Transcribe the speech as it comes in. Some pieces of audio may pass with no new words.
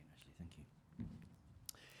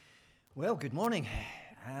Well, good morning.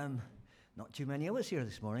 Not too many of us here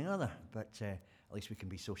this morning, are there? But at least we can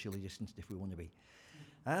be socially distanced if we want to be.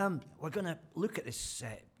 We're going to look at this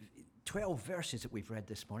 12 verses that we've read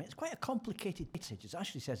this morning. It's quite a complicated passage. It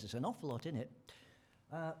actually says there's an awful lot in it.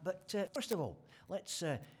 But first of all, let's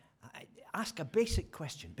ask a basic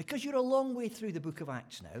question. Because you're a long way through the book of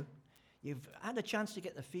Acts now, you've had a chance to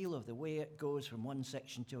get the feel of the way it goes from one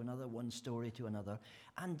section to another, one story to another.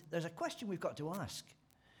 And there's a question we've got to ask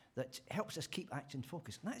that helps us keep Acts in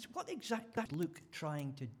focus. And that's what exactly was Luke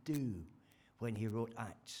trying to do when he wrote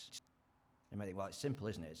Acts? You might think, well, it's simple,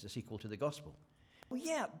 isn't it? It's a sequel to the Gospel. Well,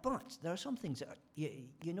 yeah, but there are some things that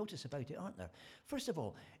you notice about it, aren't there? First of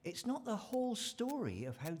all, it's not the whole story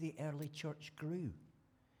of how the early church grew.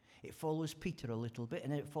 It follows Peter a little bit,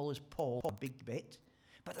 and then it follows Paul a big bit.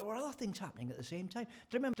 But there were other things happening at the same time. Do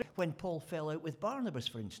you remember when Paul fell out with Barnabas,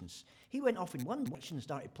 for instance? He went off in one direction and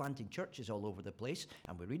started planting churches all over the place,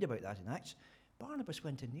 and we read about that in Acts. Barnabas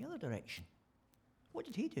went in the other direction. What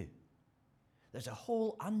did he do? There's a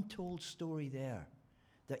whole untold story there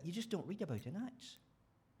that you just don't read about in Acts.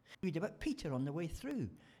 You read about Peter on the way through,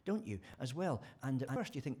 don't you, as well? And at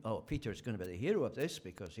first you think, oh, Peter's going to be the hero of this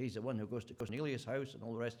because he's the one who goes to Cornelius' house and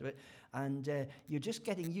all the rest of it. And you're just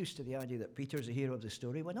getting used to the idea that Peter's the hero of the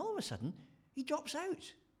story when all of a sudden he drops out.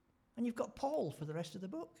 And you've got Paul for the rest of the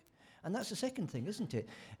book. And that's the second thing, isn't it?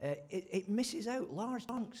 It misses out large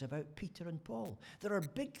chunks about Peter and Paul. There are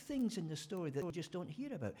big things in the story that we just don't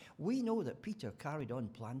hear about. We know that Peter carried on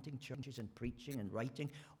planting churches and preaching and writing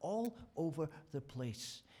all over the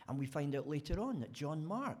place. And we find out later on that John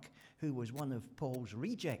Mark, who was one of Paul's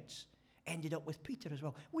rejects, ended up with Peter as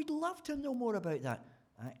well. We'd love to know more about that.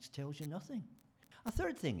 Acts tells you nothing. A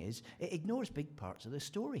third thing is, it ignores big parts of the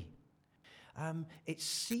story. It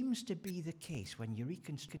seems to be the case when you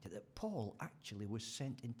reconstruct it that Paul actually was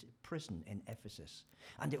sent into prison in Ephesus.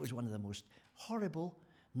 And it was one of the most horrible,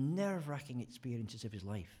 nerve-wracking experiences of his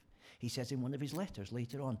life. He says in one of his letters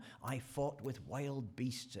later on, I fought with wild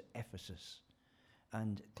beasts at Ephesus.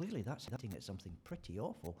 And clearly that's hinting at something pretty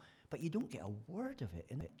awful, but you don't get a word of it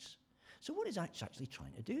in it. So what is Acts actually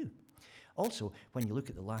trying to do? Also, when you look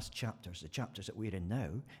at the last chapters, the chapters that we're in now,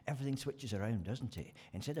 everything switches around, doesn't it?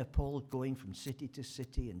 Instead of Paul going from city to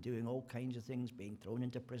city and doing all kinds of things, being thrown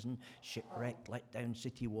into prison, shipwrecked, let down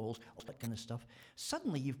city walls, all that kind of stuff,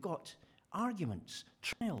 suddenly you've got arguments,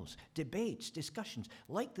 trials, debates, discussions,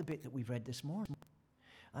 like the bit that we've read this morning.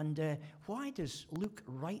 And why does Luke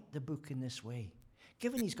write the book in this way?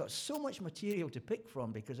 Given he's got so much material to pick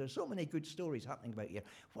from because there's so many good stories happening about here,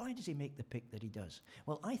 why does he make the pick that he does?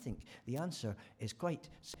 Well, I think the answer is quite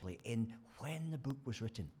simply in when the book was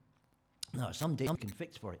written. Now, some dates can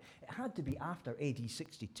fix for it. It had to be after AD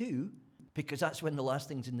 62 because that's when the last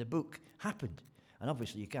things in the book happened. And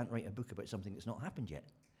obviously you can't write a book about something that's not happened yet.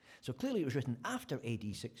 So clearly it was written after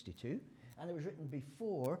AD 62. And it was written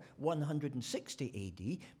before 160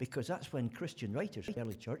 AD because that's when Christian writers in the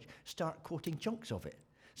early church start quoting chunks of it.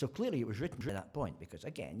 So clearly it was written at that point because,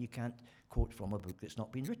 again, you can't quote from a book that's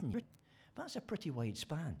not been written yet. But that's a pretty wide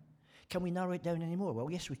span. Can we narrow it down any more? Well,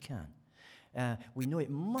 yes, we can. We know it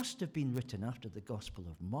must have been written after the Gospel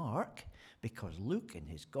of Mark because Luke in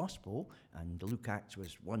his Gospel, and Luke Acts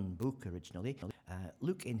was one book originally,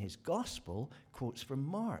 Luke in his Gospel quotes from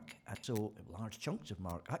Mark. And so large chunks of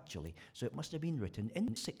Mark, actually. So it must have been written in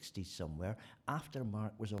the 60s somewhere after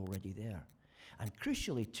Mark was already there. And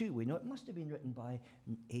crucially, too, we know it must have been written by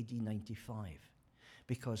AD 95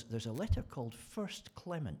 because there's a letter called First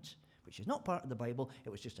Clement, which is not part of the Bible. It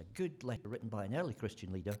was just a good letter written by an early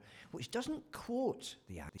Christian leader, which doesn't quote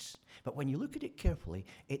the Acts. But when you look at it carefully,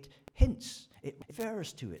 it hints, it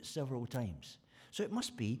refers to it several times. So it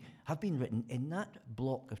must have been written in that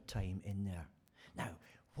block of time in there. Now,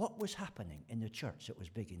 what was happening in the church that was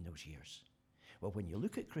big in those years? Well, when you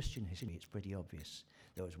look at Christian history, it's pretty obvious.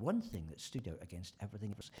 There was one thing that stood out against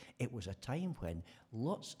everything else. It was a time when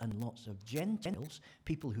lots and lots of Gentiles,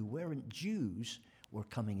 people who weren't Jews, were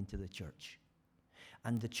coming into the church.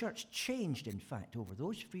 And the church changed, in fact, over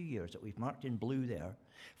those few years that we've marked in blue there,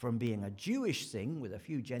 from being a Jewish thing with a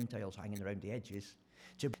few Gentiles hanging around the edges,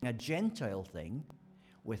 to being a Gentile thing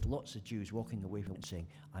with lots of Jews walking away from it and saying,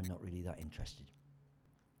 I'm not really that interested.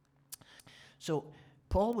 So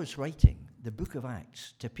Paul was writing the book of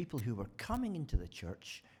Acts to people who were coming into the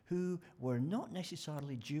church who were not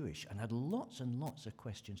necessarily Jewish and had lots and lots of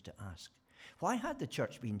questions to ask. Why had the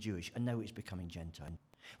church been Jewish and now it's becoming Gentile?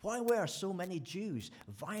 Why were so many Jews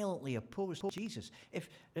violently opposed to Jesus if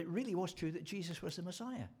it really was true that Jesus was the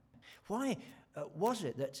Messiah? Why was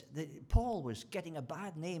it that Paul was getting a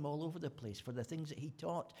bad name all over the place for the things that he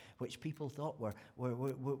taught, which people thought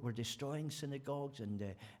were destroying synagogues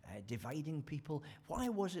and dividing people? Why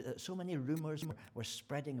was it that so many rumors were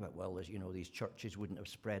spreading about, well, as you know, these churches wouldn't have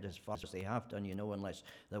spread as fast as they have done, unless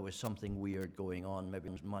there was something weird going on, maybe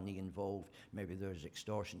there was money involved, maybe there was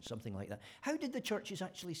extortion, something like that. How did the churches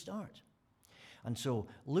actually start? And so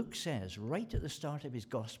Luke says right at the start of his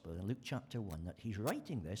gospel in Luke chapter 1 that he's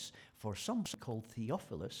writing this for someone called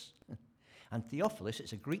Theophilus. And Theophilus,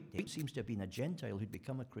 it's a Greek name, seems to have been a Gentile who'd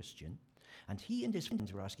become a Christian. And he and his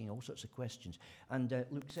friends were asking all sorts of questions. And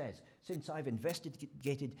Luke says, since I've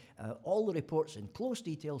investigated all the reports in close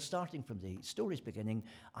detail, starting from the story's beginning,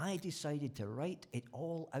 I decided to write it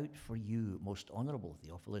all out for you, most honorable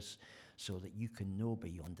Theophilus, so that you can know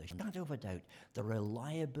beyond a shadow of a doubt the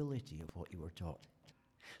reliability of what you were taught.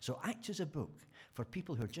 So Acts is a book for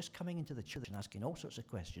people who are just coming into the church and asking all sorts of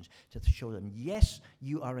questions to show them, yes,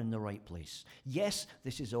 you are in the right place. Yes,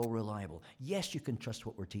 this is all reliable. Yes, you can trust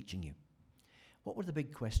what we're teaching you. What were the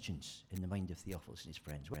big questions in the mind of Theophilus and his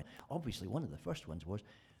friends? Well, obviously, one of the first ones was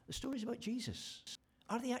the stories about Jesus.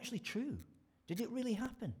 Are they actually true? Did it really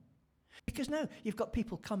happen? Because now you've got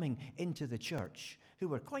people coming into the church who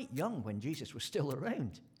were quite young when Jesus was still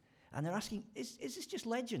around. And they're asking, is this just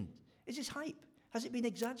legend? Is this hype? Has it been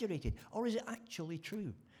exaggerated? Or is it actually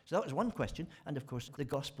true? So that was one question. And of course, the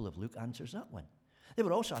Gospel of Luke answers that one. They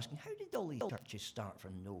were also asking, how did all these churches start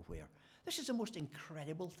from nowhere? This is the most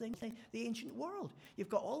incredible thing, the ancient world. You've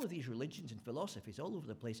got all of these religions and philosophies all over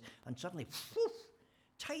the place, and suddenly, whoosh,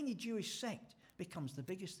 tiny Jewish sect becomes the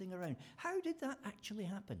biggest thing around. How did that actually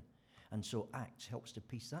happen? And so Acts helps to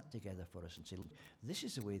piece that together for us and say, look, this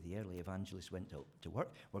is the way the early evangelists went to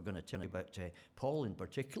work. We're going to tell you about Paul in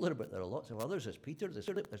particular, but there are lots of others. There's Peter,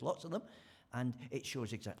 there's lots of them. And it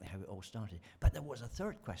shows exactly how it all started. But there was a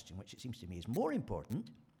third question, which it seems to me is more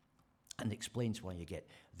important, and explains why you get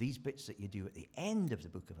these bits that you do at the end of the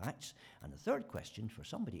book of Acts. And the third question for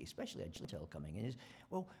somebody, especially a Gentile coming in, is,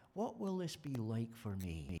 well, what will this be like for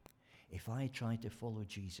me if I try to follow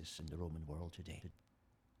Jesus in the Roman world today?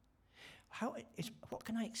 What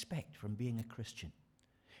can I expect from being a Christian?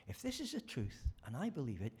 If this is the truth, and I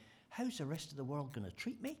believe it, how's the rest of the world going to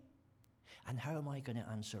treat me? And how am I going to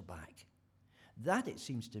answer back? That, it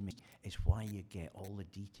seems to me, is why you get all the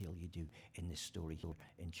detail you do in this story here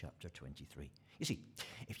in chapter 23. You see,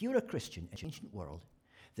 if you're a Christian in the ancient world,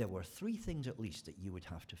 there were three things at least that you would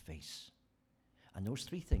have to face. And those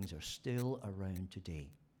three things are still around today.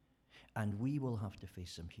 And we will have to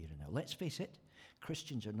face them here and now. Let's face it,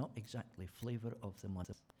 Christians are not exactly flavour of the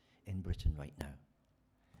month in Britain right now.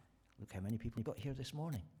 Look how many people you've got here this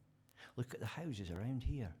morning. Look at the houses around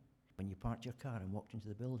here when you parked your car and walked into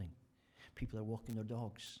the building. People are walking their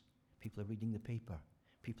dogs. People are reading the paper.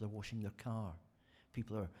 People are washing their car.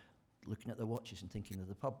 People are looking at their watches and thinking, are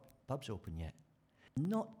the pub's open yet?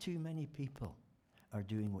 Not too many people are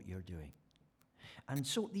doing what you're doing. And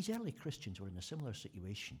so these early Christians were in a similar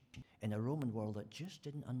situation in a Roman world that just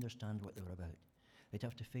didn't understand what they were about. They'd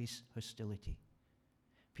have to face hostility.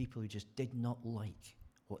 People who just did not like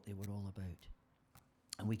what they were all about.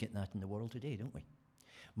 And we get that in the world today, don't we?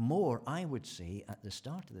 More, I would say, at the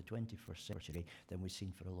start of the 21st century than we've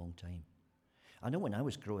seen for a long time. I know when I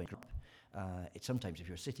was growing up, sometimes if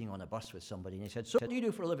you're sitting on a bus with somebody and they said, so what do you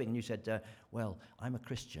do for a living? And you said, well, I'm a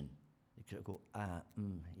Christian. You could go,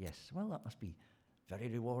 yes, well, that must be very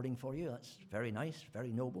rewarding for you. That's very nice,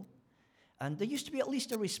 very noble. And there used to be at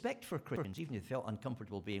least a respect for Christians, even if they felt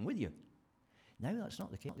uncomfortable being with you. Now that's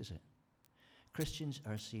not the case, is it? Christians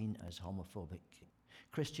are seen as homophobic.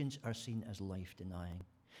 Christians are seen as life-denying.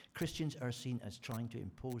 Christians are seen as trying to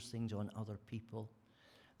impose things on other people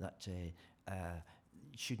that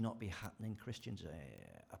should not be happening. Christians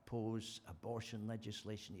oppose abortion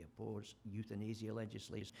legislation. They oppose euthanasia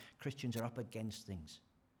legislation. Christians are up against things.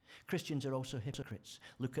 Christians are also hypocrites.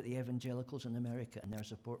 Look at the evangelicals in America and their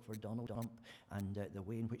support for Donald Trump and the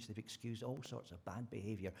way in which they've excused all sorts of bad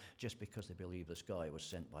behavior just because they believe this guy was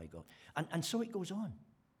sent by God. And so it goes on.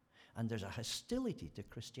 And there's a hostility to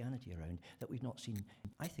Christianity around that we've not seen,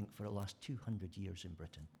 I think, for the last 200 years in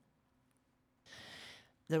Britain.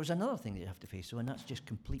 There was another thing that you have to face, and that's just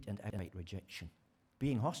complete and outright rejection.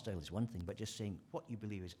 Being hostile is one thing, but just saying what you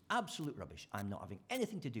believe is absolute rubbish, I'm not having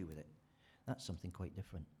anything to do with it, that's something quite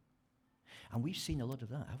different. And we've seen a lot of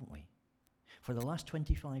that, haven't we? For the last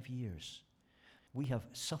 25 years, we have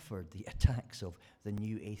suffered the attacks of the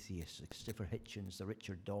new atheists, the Christopher Hitchens, the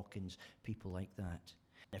Richard Dawkins, people like that.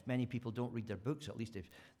 If many people don't read their books, at least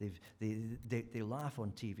they laugh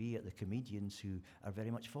on TV at the comedians who are very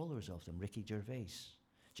much followers of them. Ricky Gervais,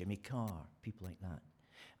 Jimmy Carr, people like that.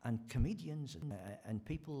 And comedians and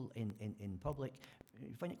people in public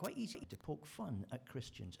find it quite easy to poke fun at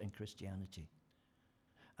Christians and Christianity.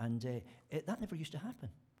 And that never used to happen.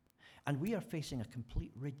 And we are facing a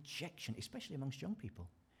complete rejection, especially amongst young people,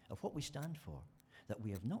 of what we stand for, that we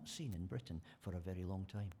have not seen in Britain for a very long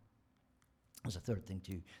time. There's a third thing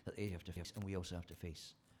too that they have to face, and we also have to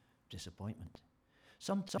face: disappointment.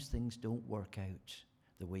 Sometimes things don't work out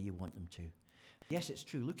the way you want them to. Yes, it's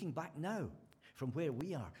true. Looking back now, from where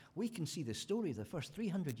we are, we can see the story of the first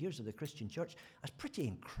 300 years of the Christian church as pretty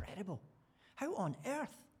incredible. How on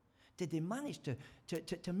earth did they manage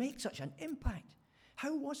to make such an impact?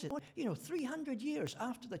 How was it? 300 years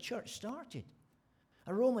after the church started,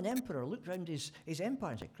 a Roman emperor looked around his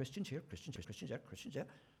empire and said, Christians here, Christians here, Christians there, Christians there.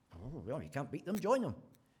 Oh, well, you can't beat them, join them.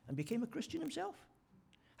 And became a Christian himself.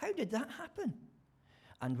 How did that happen?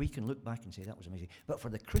 And we can look back and say that was amazing. But for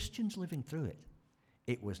the Christians living through it,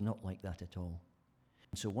 it was not like that at all.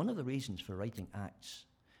 And so one of the reasons for writing Acts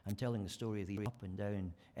and telling the story of these up and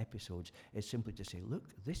down episodes is simply to say, look,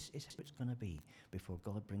 this is how it's going to be before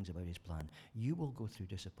God brings about his plan. You will go through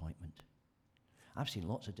disappointment. I've seen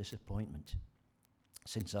lots of disappointment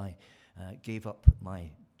since I gave up my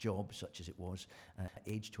job, such as it was, at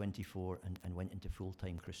age 24 and went into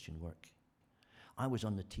full-time Christian work. I was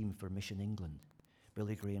on the team for Mission England,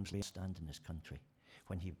 Billy Graham's last stand in this country,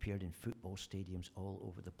 when he appeared in football stadiums all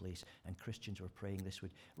over the place, and Christians were praying this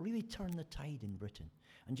would really turn the tide in Britain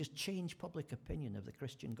and just change public opinion of the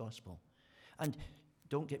Christian gospel. And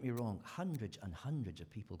don't get me wrong, hundreds and hundreds of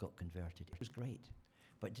people got converted. It was great.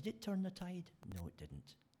 But did it turn the tide? No, it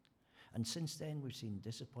didn't. And since then, we've seen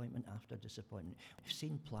disappointment after disappointment. We've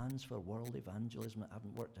seen plans for world evangelism that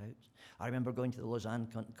haven't worked out. I remember going to the Lausanne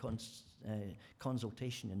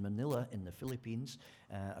consultation in Manila in the Philippines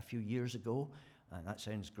a few years ago. That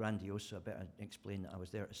sounds grandiose, so I better explain that I was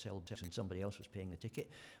there to sell books and somebody else was paying the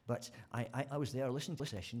ticket. But I was there listening to the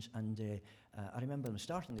sessions, and I remember them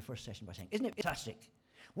starting the first session by saying, isn't it fantastic?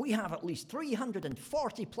 We have at least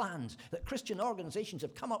 340 plans that Christian organizations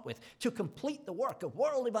have come up with to complete the work of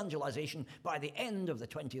world evangelization by the end of the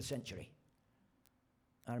 20th century.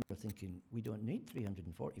 I remember thinking, we don't need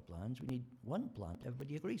 340 plans, we need one plan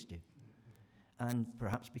everybody agrees to. And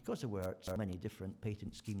perhaps because there were so many different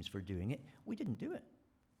patent schemes for doing it, we didn't do it.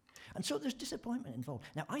 And so there's disappointment involved.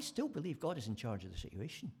 Now, I still believe God is in charge of the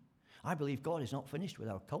situation. I believe God is not finished with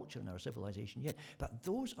our culture and our civilization yet. But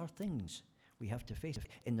those are things we have to face.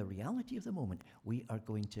 In the reality of the moment, we are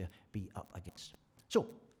going to be up against. So,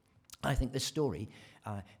 I think this story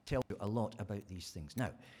tells you a lot about these things.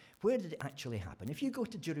 Now, where did it actually happen? If you go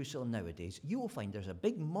to Jerusalem nowadays, you will find there's a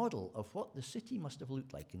big model of what the city must have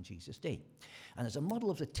looked like in Jesus' day. And there's a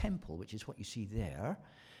model of the temple, which is what you see there,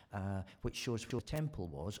 which shows where the temple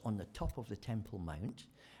was on the top of the Temple Mount.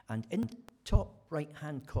 And in the top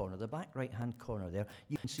right-hand corner, the back right-hand corner there,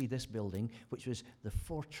 you can see this building, which was the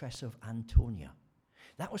Fortress of Antonia.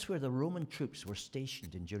 That was where the Roman troops were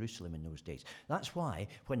stationed in Jerusalem in those days. That's why,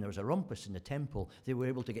 when there was a rumpus in the temple, they were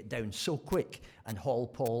able to get down so quick and haul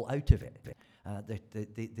Paul out of it.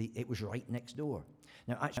 It was right next door.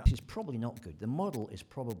 Now, actually, it's probably not good. The model is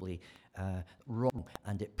probably wrong,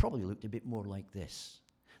 and it probably looked a bit more like this.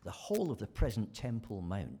 The whole of the present Temple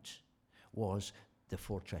Mount was the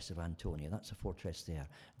Fortress of Antonia. That's a fortress there.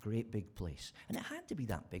 Great big place. And it had to be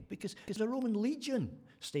that big because the Roman legion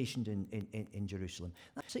stationed in Jerusalem.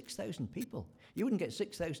 That's 6,000 people. You wouldn't get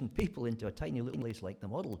 6,000 people into a tiny little place like the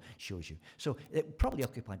model shows you. So it probably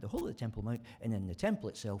occupied the whole of the Temple Mount, and then the temple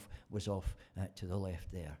itself was off to the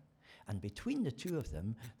left there. And between the two of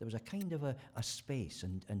them, there was a kind of a space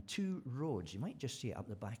and two roads. You might just see it up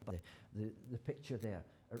the back of the picture there,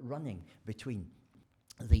 running between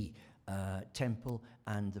the temple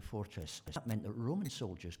and the fortress. That meant that Roman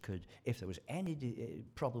soldiers could, if there was any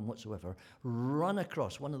problem whatsoever, run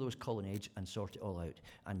across one of those colonnades and sort it all out.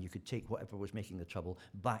 And you could take whatever was making the trouble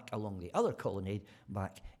back along the other colonnade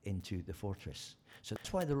back into the fortress. So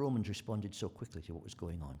that's why the Romans responded so quickly to what was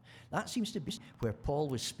going on. That seems to be where Paul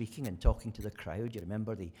was speaking and talking to the crowd. You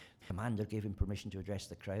remember the commander gave him permission to address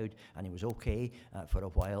the crowd, and he was okay for a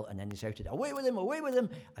while, and then he shouted, away with him,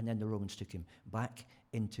 and then the Romans took him back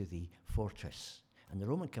into the fortress. And the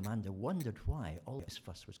Roman commander wondered why all this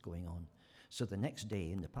fuss was going on. So the next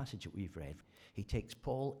day, in the passage that we've read, he takes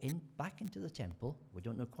Paul back into the temple. We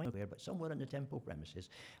don't know quite where, but somewhere in the temple premises,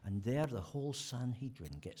 and there the whole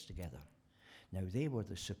Sanhedrin gets together. Now, they were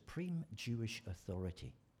the supreme Jewish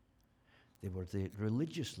authority. They were the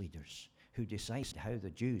religious leaders who decided how the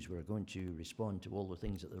Jews were going to respond to all the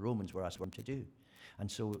things that the Romans were asking them to do. And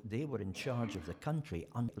so they were in charge of the country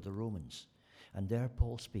under the Romans. And there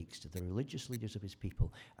Paul speaks to the religious leaders of his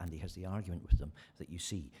people, and he has the argument with them that you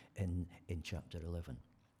see in chapter 11.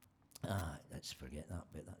 Let's forget that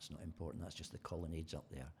bit. That's not important. That's just the colonnades up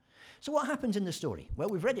there. So what happens in the story? Well,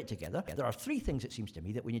 we've read it together. There are three things, it seems to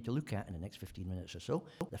me, that we need to look at in the next 15 minutes or so.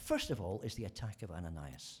 The first of all is the attack of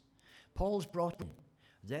Ananias. Paul's brought in.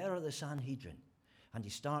 There are the Sanhedrin. And he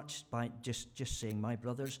starts by just saying, my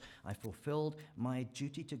brothers, I fulfilled my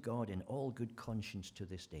duty to God in all good conscience to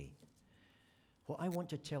this day. What I want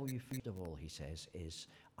to tell you, first of all, he says, is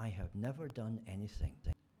I have never done anything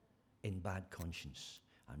in bad conscience.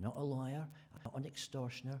 I'm not a liar. I'm not an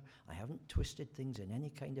extortioner. I haven't twisted things in any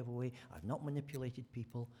kind of a way. I've not manipulated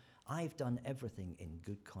people. I've done everything in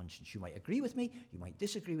good conscience. You might agree with me. You might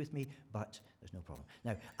disagree with me, but there's no problem.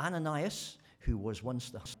 Now, Ananias, who was once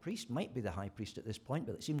the high priest, might be the high priest at this point,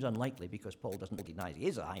 but it seems unlikely because Paul doesn't deny he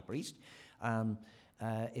is a high priest,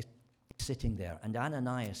 is sitting there. And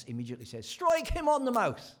Ananias immediately says, strike him on the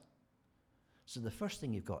mouth. So the first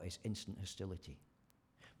thing you've got is instant hostility.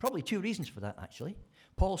 Probably two reasons for that, actually.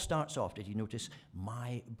 Paul starts off, did you notice,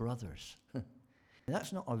 my brothers?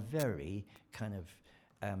 That's not a very kind of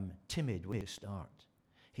timid way to start.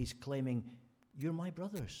 He's claiming, you're my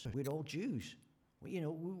brothers. We're all Jews.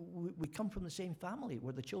 We come from the same family.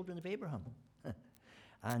 We're the children of Abraham.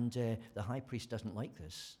 And the high priest doesn't like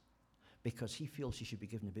this because he feels he should be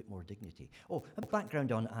given a bit more dignity. Oh, a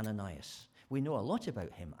background on Ananias. We know a lot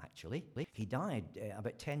about him, actually. He died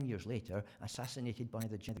about 10 years later, assassinated by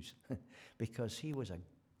the Jews, because he was a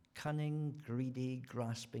cunning, greedy,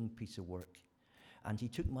 grasping piece of work. And he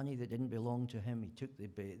took money that didn't belong to him. He took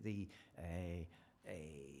the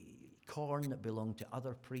corn that belonged to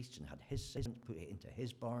other priests and had his son put it into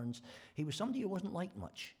his barns. He was somebody who wasn't liked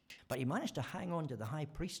much. But he managed to hang on to the high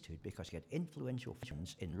priesthood because he had influential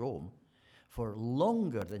friends in Rome for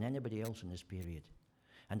longer than anybody else in this period.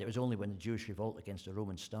 And it was only when the Jewish revolt against the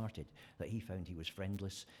Romans started that he found he was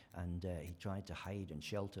friendless, and he tried to hide and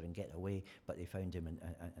shelter and get away, but they found him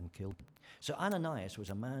and killed him. So Ananias was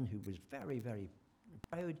a man who was very, very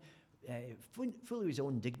proud, full of his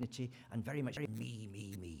own dignity, and very much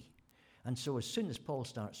me. And so as soon as Paul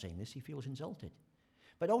starts saying this, he feels insulted.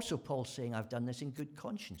 But also Paul's saying, I've done this in good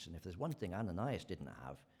conscience. And if there's one thing Ananias didn't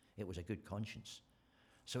have, it was a good conscience.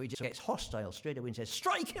 So he just gets hostile straight away and says,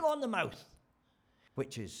 strike him on the mouth,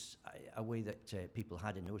 which is a way that people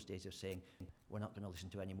had in those days of saying, we're not going to listen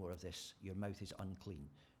to any more of this. Your mouth is unclean.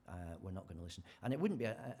 We're not going to listen. And it wouldn't be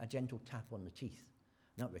a gentle tap on the teeth.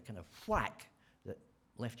 Not be a kind of whack that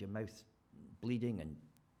left your mouth bleeding and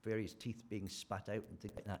various teeth being spat out and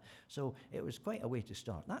things like that. So it was quite a way to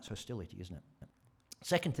start. That's hostility, isn't it?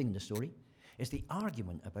 Second thing in the story is the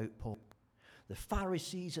argument about Paul. The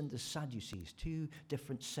Pharisees and the Sadducees, two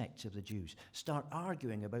different sects of the Jews, start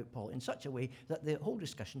arguing about Paul in such a way that the whole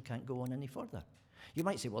discussion can't go on any further. You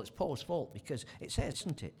might say, well, it's Paul's fault because it says,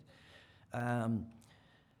 isn't it?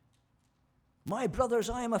 My brothers,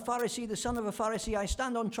 I am a Pharisee, the son of a Pharisee. I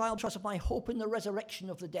stand on trial because of my hope in the resurrection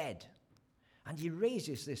of the dead. And he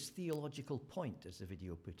raises this theological point, as the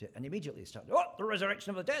video put it, and immediately starts, the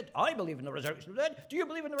resurrection of the dead. I believe in the resurrection of the dead. Do you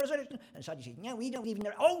believe in the resurrection? And Sadducees say, no, we don't believe in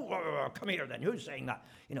the... come here then. Who's saying that?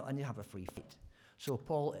 And they have a free fight. So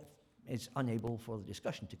Paul is unable for the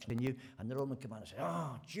discussion to continue, and the Roman commander says,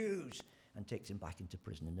 Jews, and takes him back into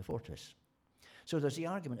prison in the fortress. So there's the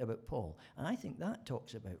argument about Paul, and I think that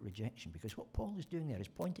talks about rejection, because what Paul is doing there is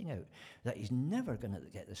pointing out that he's never going to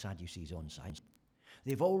get the Sadducees on side.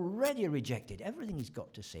 They've already rejected everything he's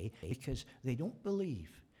got to say because they don't believe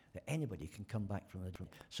that anybody can come back from the dead.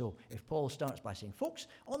 So if Paul starts by saying, folks,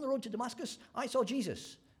 on the road to Damascus, I saw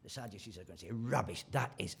Jesus, the Sadducees are going to say, rubbish,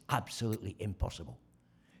 that is absolutely impossible.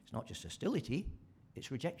 It's not just hostility, it's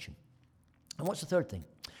rejection. And what's the third thing?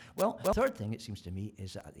 Well, the third thing, it seems to me,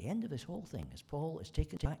 is that at the end of this whole thing, as Paul is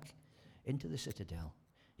taken back into the citadel,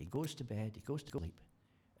 he goes to bed, he goes to sleep,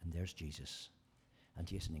 and there's Jesus. And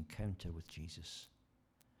he has an encounter with Jesus.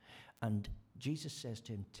 And Jesus says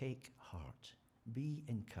to him, take heart, be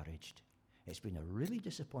encouraged. It's been a really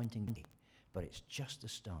disappointing day, but it's just the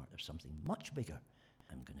start of something much bigger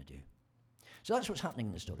I'm going to do. So that's what's happening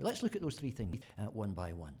in the story. Let's look at those three things one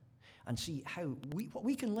by one and see what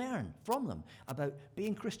we can learn from them about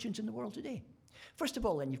being Christians in the world today. First of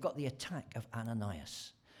all, then, you've got the attack of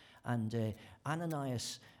Ananias. And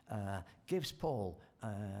Ananias gives Paul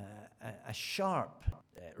a sharp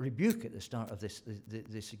rebuke at the start of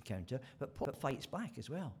this encounter, but Paul fights back as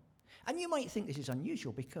well. And you might think this is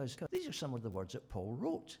unusual because these are some of the words that Paul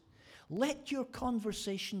wrote. Let your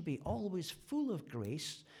conversation be always full of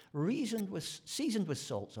grace, seasoned with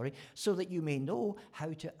salt, so that you may know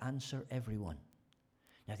how to answer everyone.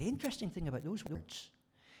 Now, the interesting thing about those words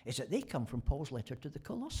is that they come from Paul's letter to the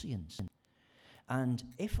Colossians. And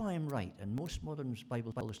if I'm right, and most modern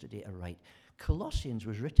Bible scholars today are right, Colossians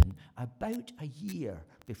was written about a year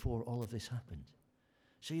before all of this happened.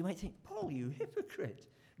 So you might think, Paul, you hypocrite.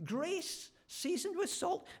 Grace seasoned with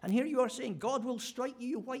salt. And here you are saying, God will strike you,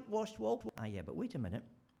 you whitewashed wall. Ah, yeah, but wait a minute.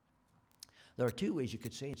 There are two ways you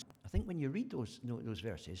could say it. I think when you read those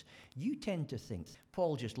verses, you tend to think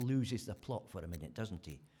Paul just loses the plot for a minute, doesn't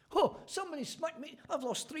he? Oh, somebody smacked me. I've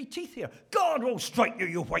lost 3 teeth here. God will strike you,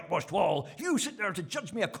 you whitewashed wall. You sit there to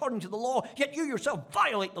judge me according to the law, yet you yourself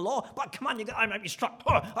violate the law by commanding that I might be struck.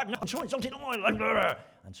 Oh, I'm not so insulted.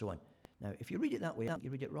 And so on. Now, if you read it that way,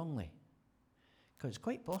 you read it wrongly. Because it's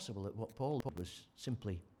quite possible that what Paul was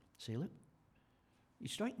simply say, look, you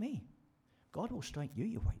strike me. God will strike you,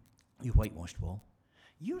 you whitewashed wall.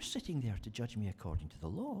 You're sitting there to judge me according to the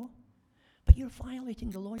law, but you're violating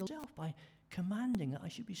the law yourself by commanding that I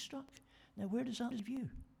should be struck. Now, where does that leave you?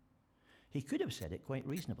 He could have said it quite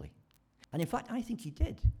reasonably. And in fact, I think he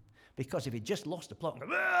did. Because if he'd just lost the plot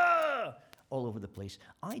and all over the place,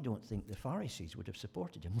 I don't think the Pharisees would have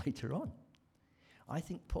supported him later on. I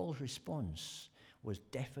think Paul's response was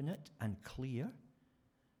definite and clear,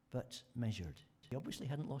 but measured. He obviously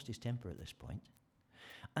hadn't lost his temper at this point.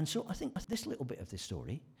 And so I think this little bit of this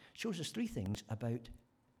story shows us 3 things about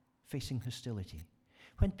facing hostility.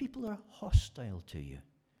 When people are hostile to you,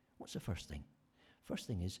 what's the first thing? First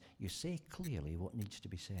thing is you say clearly what needs to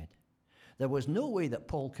be said. There was no way that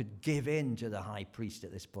Paul could give in to the high priest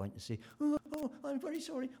at this point and say, oh, I'm very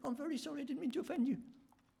sorry, I didn't mean to offend you.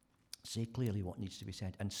 Say clearly what needs to be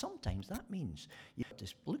said. And sometimes that means you have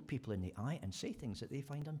to look people in the eye and say things that they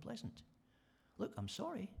find unpleasant. Look, I'm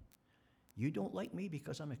sorry. You don't like me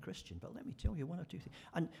because I'm a Christian, but let me tell you 1 or 2 things.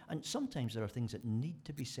 And sometimes there are things that need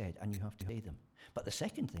to be said, and you have to say them. But the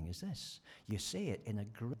second thing is this. You say it in a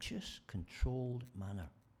gracious, controlled manner.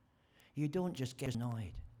 You don't just get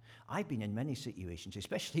annoyed. I've been in many situations,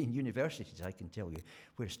 especially in universities, I can tell you,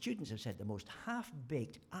 where students have said the most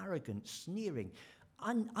half-baked, arrogant, sneering,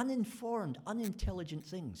 uninformed, unintelligent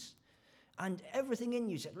things. And everything in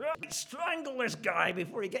you said, strangle this guy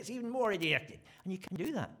before he gets even more idiotic. And you can't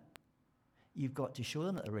do that. You've got to show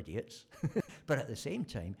them that they're idiots, but at the same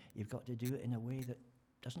time, you've got to do it in a way that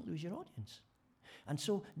doesn't lose your audience. And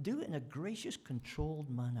so do it in a gracious, controlled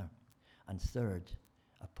manner. And third,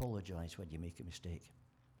 apologize when you make a mistake.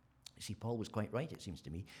 You see, Paul was quite right, it seems to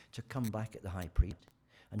me, to come back at the high priest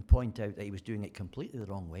and point out that he was doing it completely the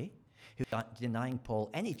wrong way. He was denying Paul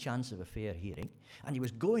any chance of a fair hearing, and he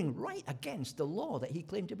was going right against the law that he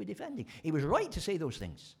claimed to be defending. He was right to say those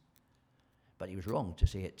things, but he was wrong to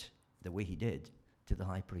say it the way he did to the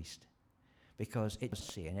high priest. Because it does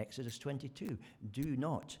say in Exodus 22, do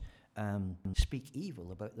not speak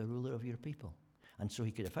evil about the ruler of your people. And so he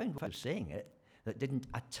could have found way of saying it that didn't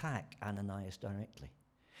attack Ananias directly.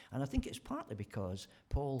 And I think it's partly because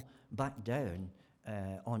Paul backed down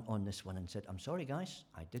on this one and said, I'm sorry, guys,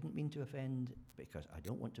 I didn't mean to offend because I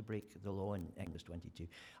don't want to break the law in Exodus 22.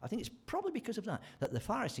 I think it's probably because of that the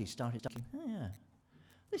Pharisees started thinking, oh, yeah,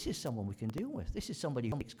 this is someone we can deal with. This is somebody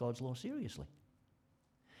who takes God's law seriously.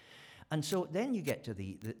 And so then you get to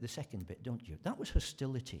the second bit, don't you? That was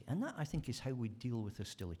hostility. And that, I think, is how we deal with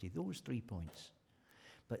hostility, those 3 points.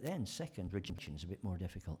 But then, second, rejection is a bit more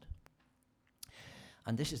difficult.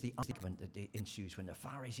 And this is the argument that ensues when the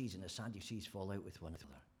Pharisees and the Sadducees fall out with one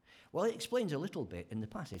another. Well, it explains a little bit in the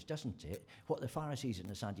passage, doesn't it, what the Pharisees and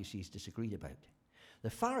the Sadducees disagreed about. The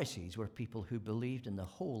Pharisees were people who believed in the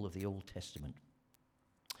whole of the Old Testament.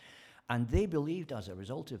 And they believed, as a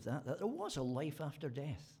result of that there was a life after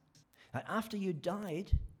death. And after you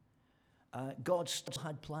died, God still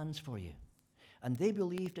had plans for you. And they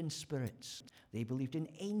believed in spirits. They believed in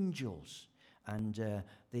angels. And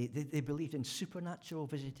they believed in supernatural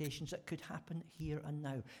visitations that could happen here and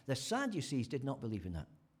now. The Sadducees did not believe in that.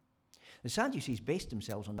 The Sadducees based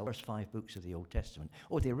themselves on the first 5 books of the Old Testament.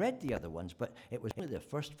 Oh, they read the other ones, but it was only the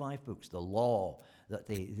first 5 books, the law, that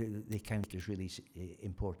they counted as really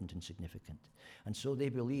important and significant. And so they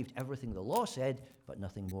believed everything the law said, but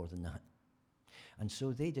nothing more than that. And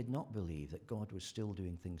so they did not believe that God was still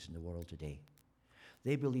doing things in the world today.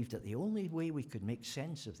 They believed that the only way we could make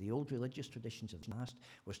sense of the old religious traditions of the past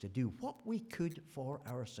was to do what we could for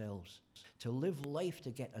ourselves, to live life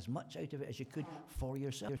to get as much out of it as you could for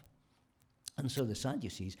yourself. And so the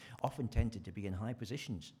Sadducees often tended to be in high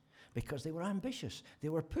positions because they were ambitious, they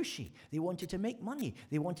were pushy, they wanted to make money,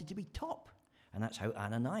 they wanted to be top. And that's how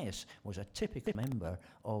Ananias was a typical member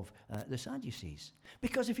of the Sadducees.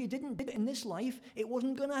 Because if you didn't do it in this life, it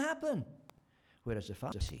wasn't going to happen. Whereas the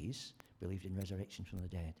Pharisees believed in resurrection from the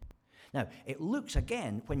dead. Now, it looks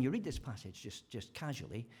again, when you read this passage just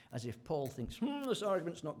casually, as if Paul thinks, this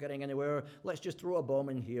argument's not getting anywhere. Let's just throw a bomb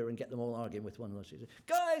in here and get them all arguing with one another.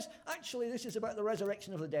 Guys, actually, this is about the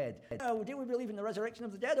resurrection of the dead. Now, do we believe in the resurrection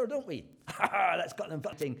of the dead or don't we? That's got them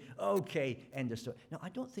fighting. Okay, end of story. Now, I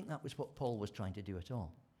don't think that was what Paul was trying to do at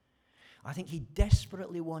all. I think he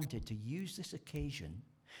desperately wanted to use this occasion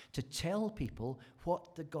to tell people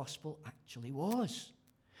what the gospel actually was.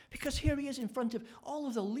 Because here he is in front of all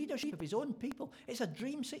of the leadership of his own people. It's a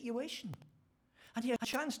dream situation. And he had a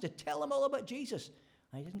chance to tell them all about Jesus.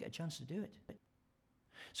 And he didn't get a chance to do it.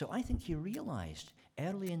 So I think he realized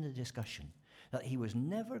early in the discussion that he was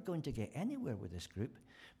never going to get anywhere with this group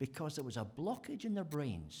because there was a blockage in their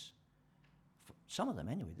brains, for some of them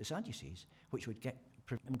anyway, the Sadducees, which would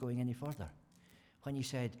prevent him going any further. When he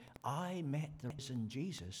said, I met the risen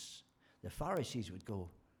Jesus, the Pharisees would go,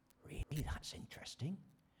 really, that's interesting.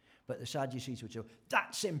 But the Sadducees would say,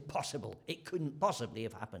 that's impossible. It couldn't possibly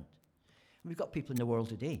have happened. And we've got people in the world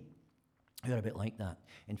today who are a bit like that.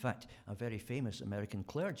 In fact, a very famous American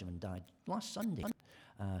clergyman died last Sunday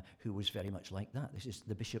who was very much like that. This is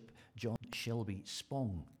the Bishop John Shelby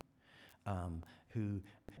Spong, who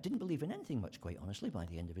didn't believe in anything much, quite honestly, by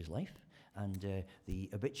the end of his life. And the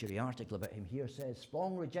obituary article about him here says,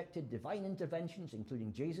 Spong rejected divine interventions,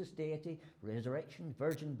 including Jesus' deity, resurrection,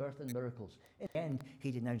 virgin birth, and miracles. In the end,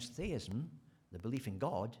 he denounced theism, the belief in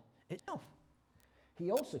God, itself. He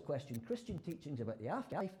also questioned Christian teachings about the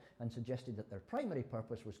afterlife and suggested that their primary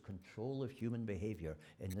purpose was control of human behavior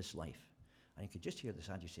in this life. And you could just hear the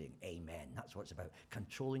Sadducees saying, Amen. That's what it's about,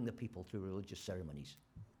 controlling the people through religious ceremonies.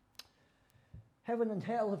 Heaven and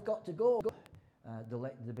hell have got to go.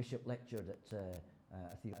 The bishop lectured at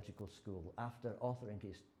a theological school after authoring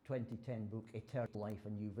his 2010 book, Eternal Life, A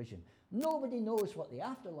New Vision. Nobody knows what the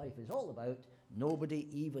afterlife is all about. Nobody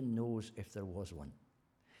even knows if there was one.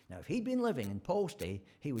 Now, if he'd been living in Paul's day,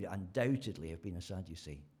 he would undoubtedly have been a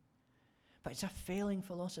Sadducee. But it's a failing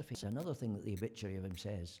philosophy. So another thing that the obituary of him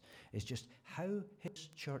says is just how his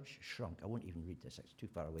church shrunk. I won't even read this, it's too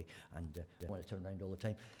far away, and I want to turn around all the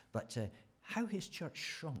time. But how his church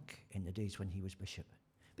shrunk in the days when he was bishop.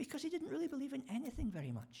 Because he didn't really believe in anything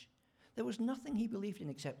very much. There was nothing he believed in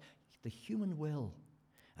except the human will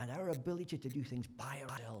and our ability to do things by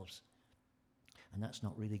ourselves. And that's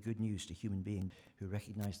not really good news to human beings who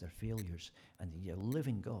recognize their failures and need a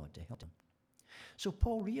living God to help them. So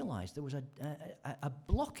Paul realized there was a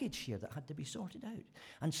blockage here that had to be sorted out.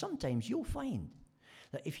 And sometimes you'll find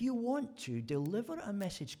that if you want to deliver a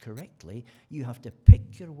message correctly, you have to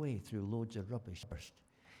pick your way through loads of rubbish first.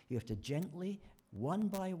 You have to gently, one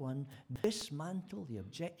by one, dismantle the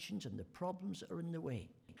objections and the problems that are in the way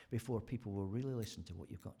before people will really listen to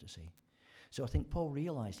what you've got to say. So I think Paul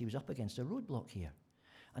realized he was up against a roadblock here.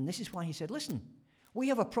 And this is why he said, listen, we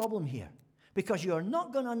have a problem here because you're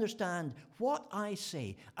not going to understand what I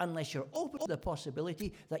say unless you're open to the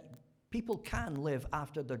possibility that people can live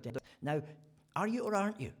after they're dead. Now, are you or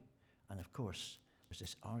aren't you? And of course, there's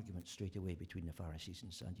this argument straight away between the Pharisees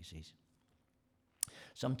and Sadducees.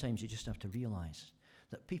 Sometimes you just have to realize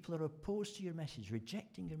that people are opposed to your message,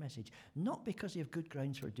 rejecting your message, not because they have good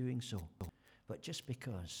grounds for doing so, but just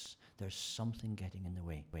because there's something getting in the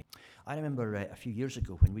way. I remember a few years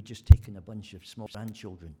ago when we'd just taken a bunch of small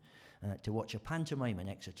grandchildren to watch a pantomime in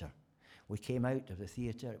Exeter. We came out of the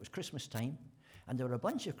theatre, it was Christmas time, and there were a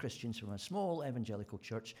bunch of Christians from a small evangelical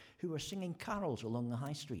church who were singing carols along the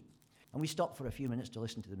high street. And we stopped for a few minutes to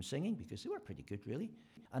listen to them singing, because they were pretty good, really.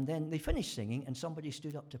 And then they finished singing, and somebody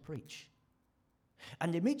stood up to preach.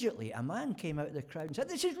 And immediately a man came out of the crowd and said,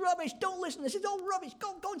 "This is rubbish, don't listen, this is all rubbish,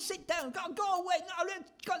 go and sit down, go away, no,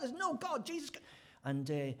 God, there's no God, Jesus." And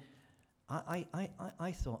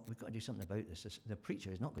I thought, we've got to do something about this. The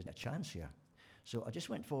preacher is not going to get a chance here. So I just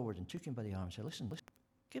went forward and took him by the arm and said, listen,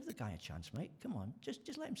 give the guy a chance, mate, come on,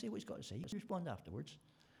 just let him say what he's got to say, he'll respond afterwards.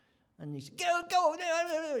 And he said, go.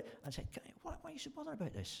 I said, why are you so bothered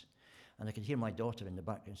about this? And I could hear my daughter in the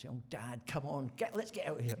background say, "Oh, Dad, come on, let's get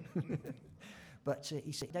out of here." But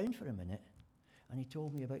he sat down for a minute and he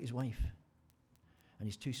told me about his wife and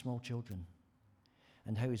his two small children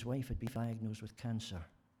and how his wife had been diagnosed with cancer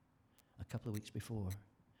a couple of weeks before.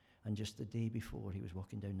 And just the day before he was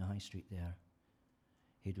walking down the high street there,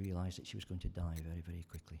 he'd realized that she was going to die very, very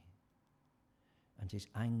quickly. And his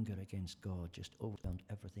anger against God just overwhelmed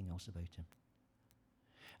everything else about him.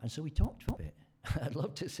 And so we talked for a bit. I'd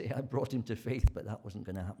love to say I brought him to faith, but that wasn't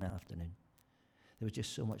going to happen that afternoon. There was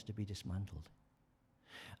just so much to be dismantled.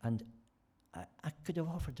 And I could have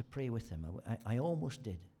offered to pray with him. I almost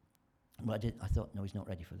did. But I thought, no, he's not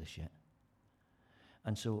ready for this yet.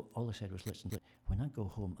 And so all I said was, listen, when I go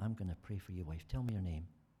home, I'm going to pray for your wife. Tell me her name.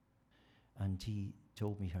 And he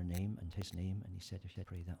told me her name and his name, and he said, if you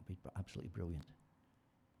pray, that would be absolutely brilliant.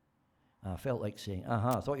 I felt like saying,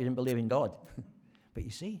 I thought you didn't believe in God. But you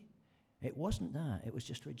see, it wasn't that. It was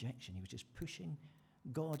just rejection. He was just pushing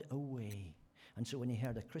God away. And so when he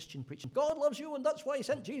heard a Christian preaching, God loves you, and that's why he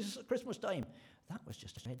sent Jesus at Christmas time, that was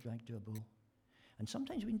just a head dragged to a bull. And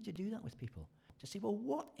sometimes we need to do that with people, to say, well,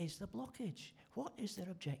 what is the blockage? What is their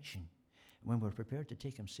objection? And when we're prepared to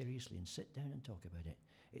take them seriously and sit down and talk about it,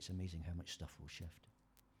 it's amazing how much stuff will shift.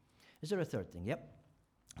 Is there a third thing? Yep.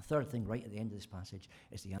 A third thing right at the end of this passage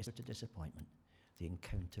is the answer to disappointment, the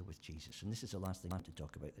encounter with Jesus. And this is the last thing I want to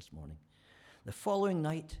talk about this morning. The following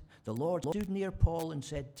night, the Lord stood near Paul and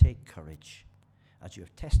said, take courage. As you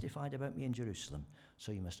have testified about me in Jerusalem,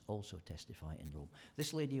 so you must also testify in Rome.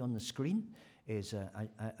 This lady on the screen is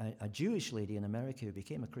a Jewish lady in America who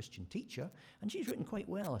became a Christian teacher, and she's written quite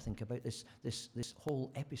well, I think, about this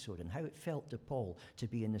whole episode and how it felt to Paul to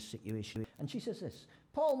be in this situation. And she says this,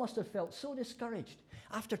 Paul must have felt so discouraged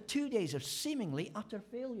after 2 days of seemingly utter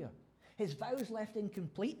failure. His vows left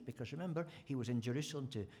incomplete, because remember, he was in Jerusalem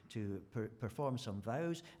to perform some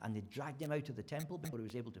vows, and they dragged him out of the temple before he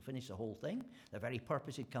was able to finish the whole thing, the very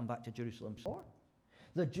purpose he'd come back to Jerusalem for.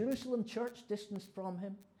 The Jerusalem church distanced from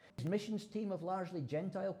him. His missions team of largely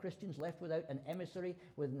Gentile Christians left without an emissary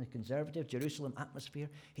within the conservative Jerusalem atmosphere.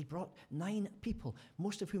 He brought 9 people,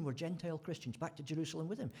 most of whom were Gentile Christians, back to Jerusalem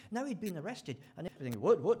with him. Now he'd been arrested, and everything,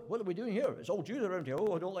 what are we doing here? It's all Jews around here.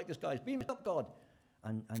 Oh, I don't like this guy. Beam up, God.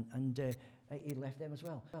 And he left them as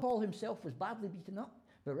well. Paul himself was badly beaten up,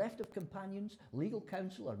 bereft of companions, legal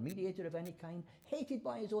counsel, or mediator of any kind, hated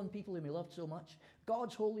by his own people whom he loved so much,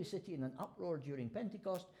 God's holy city in an uproar during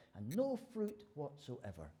Pentecost, and no fruit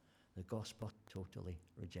whatsoever. The gospel totally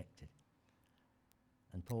rejected.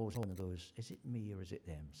 And Paul's one of those, is it me or is it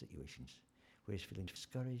them situations, where he's feeling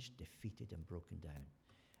discouraged, defeated, and broken down.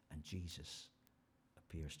 And Jesus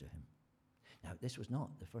appears to him. Now, this was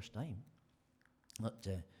not the first time that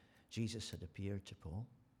Jesus had appeared to Paul.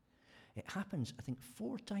 It happens, I think,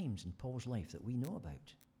 4 times in Paul's life that we know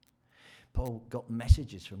about. Paul got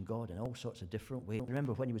messages from God in all sorts of different ways.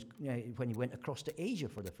 Remember when he went across to Asia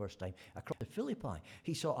for the first time, across to Philippi,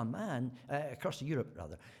 he saw a man, across to Europe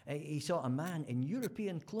rather, he saw a man in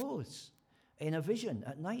European clothes in a vision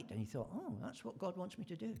at night, and he thought, oh, that's what God wants me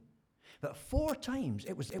to do. But 4 times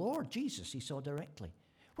it was the Lord Jesus he saw directly.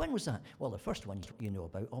 When was that? Well, the first one you know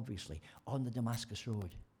about, obviously, on the Damascus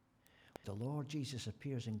Road. The Lord Jesus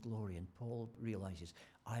appears in glory, and Paul realizes,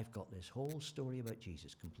 I've got this whole story about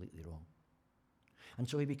Jesus completely wrong. And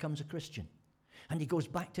so he becomes a Christian. And he goes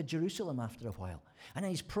back to Jerusalem after a while. And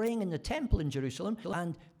he's praying in the temple in Jerusalem,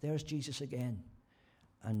 and there's Jesus again.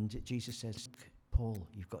 And Jesus says, Paul,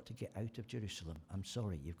 you've got to get out of Jerusalem. I'm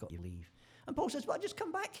sorry, you've got to leave. And Paul says, well, just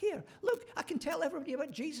come back here. Look, I can tell everybody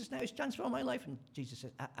about Jesus now. He's transformed my life. And Jesus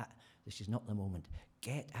says, this is not the moment.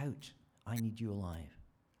 Get out. I need you alive.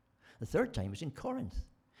 The third time was in Corinth.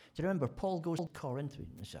 Do you remember, Paul goes to Corinth,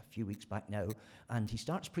 this is a few weeks back now, and he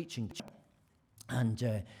starts preaching.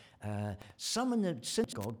 And some in the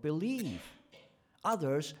synagogue believe.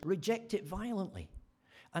 Others reject it violently.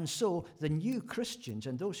 And so the new Christians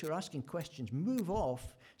and those who are asking questions move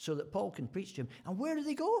off so that Paul can preach to them. And where do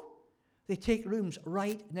they go? They take rooms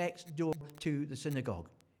right next door to the synagogue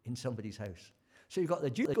in somebody's house. So you've got the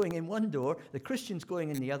Jews going in one door, the Christians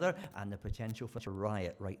going in the other, and the potential for a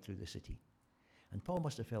riot right through the city. And Paul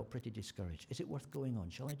must have felt pretty discouraged. Is it worth going on?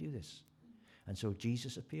 Shall I do this? And so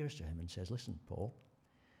Jesus appears to him and says, listen, Paul,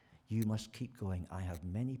 you must keep going. I have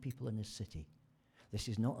many people in this city. This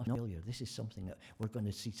is not a failure. This is something that we're going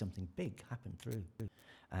to see something big happen through.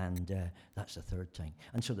 And that's the third time.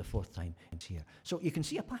 And so the fourth time is here. So you can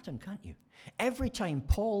see a pattern, can't you? Every time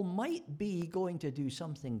Paul might be going to do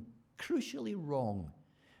something crucially wrong,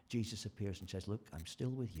 Jesus appears and says, look, I'm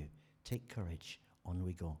still with you. Take courage. On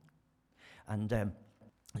we go. And it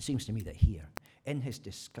seems to me that here, in his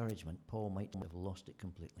discouragement, Paul might have lost it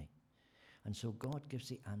completely. And so God gives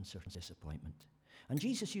the answer to disappointment. And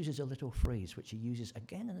Jesus uses a little phrase which he uses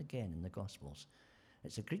again and again in the Gospels.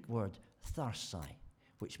 It's a Greek word, tharsai,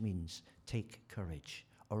 which means take courage,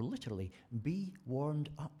 or literally be warmed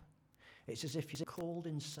up. It's as if you're cold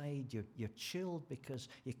inside, you're chilled because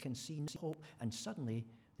you can see no hope, and suddenly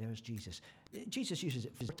there's Jesus. Jesus uses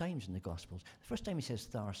it 4 times in the Gospels. The first time he says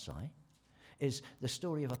tharsai is the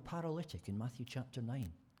story of a paralytic in Matthew chapter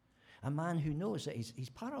 9. A man who knows that he's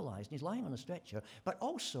paralyzed and he's lying on a stretcher, but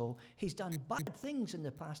also he's done bad things in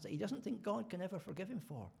the past that he doesn't think God can ever forgive him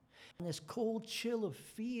for. And this cold chill of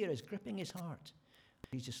fear is gripping his heart.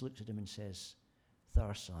 Jesus looks at him and says,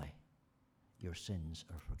 tharsai, your sins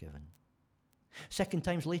are forgiven. Second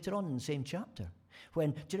time's later on in the same chapter.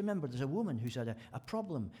 When, do you remember, there's a woman who's had a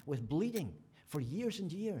problem with bleeding for years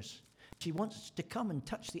and years. She wants to come and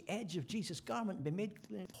touch the edge of Jesus' garment and be made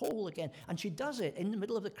whole again. And she does it in the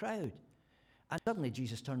middle of the crowd. And suddenly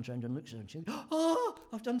Jesus turns around and looks at her and she goes, "Oh,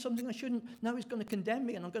 I've done something I shouldn't. Now he's going to condemn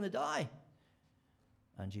me and I'm going to die."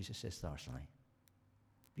 And Jesus says, "Tharsai,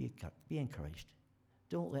 be encouraged.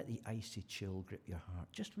 Don't let the icy chill grip your heart.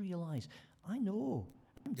 Just realize, I know,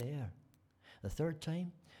 I'm there." The third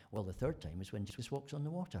time? Well, the third time is when Jesus walks on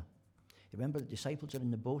the water. You remember the disciples are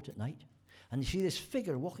in the boat at night, and they see this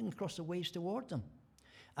figure walking across the waves toward them.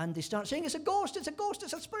 And they start saying, "It's a ghost, it's a ghost,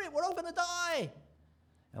 it's a spirit, we're all going to die."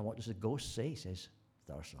 And what does the ghost say? He says,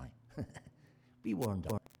 "Tharsai, be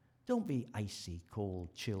warned up. Don't be icy,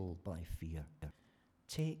 cold, chilled by fear.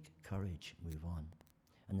 Take courage, move on."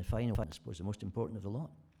 And the final one, I suppose the most important of the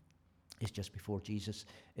lot, is just before Jesus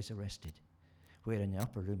is arrested, where in the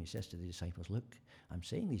upper room he says to the disciples, "Look, I'm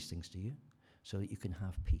saying these things to you so that you can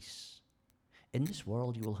have peace. In this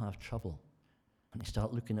world you will have trouble." And they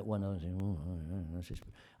start looking at one another and saying,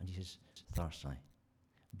 and he says, "Tharsai,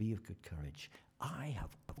 be of good courage. I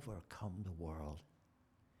have overcome the world."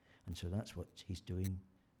 And so that's what he's doing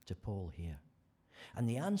to Paul here. And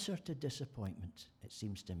the answer to disappointment, it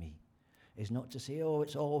seems to me, is not to say, "Oh,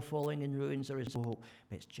 it's all falling in ruins, there is no hope,"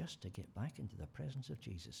 but it's just to get back into the presence of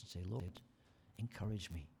Jesus and say, "Lord, encourage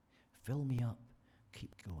me, fill me up,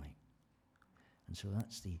 keep going." And so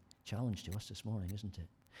that's the challenge to us this morning, isn't it?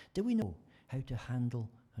 Do we know how to handle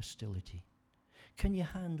hostility? Can you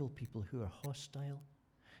handle people who are hostile,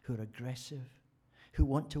 who are aggressive, who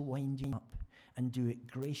want to wind you up, and do it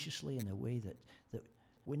graciously in a way that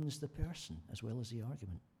wins the person as well as the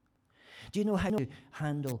argument? Do you know how to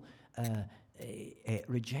handle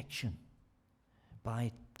rejection?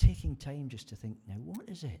 By taking time just to think, now what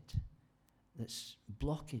is it that's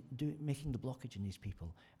making the blockage in these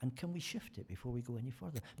people? And can we shift it before we go any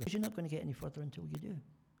further? Because you're not going to get any further until you do.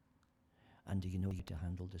 And do you know how to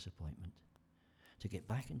handle disappointment? To get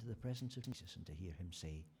back into the presence of Jesus and to hear him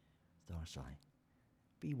say, "Tharsai,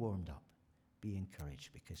 be warmed up, be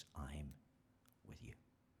encouraged, because I'm with you."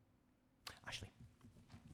 Ashley.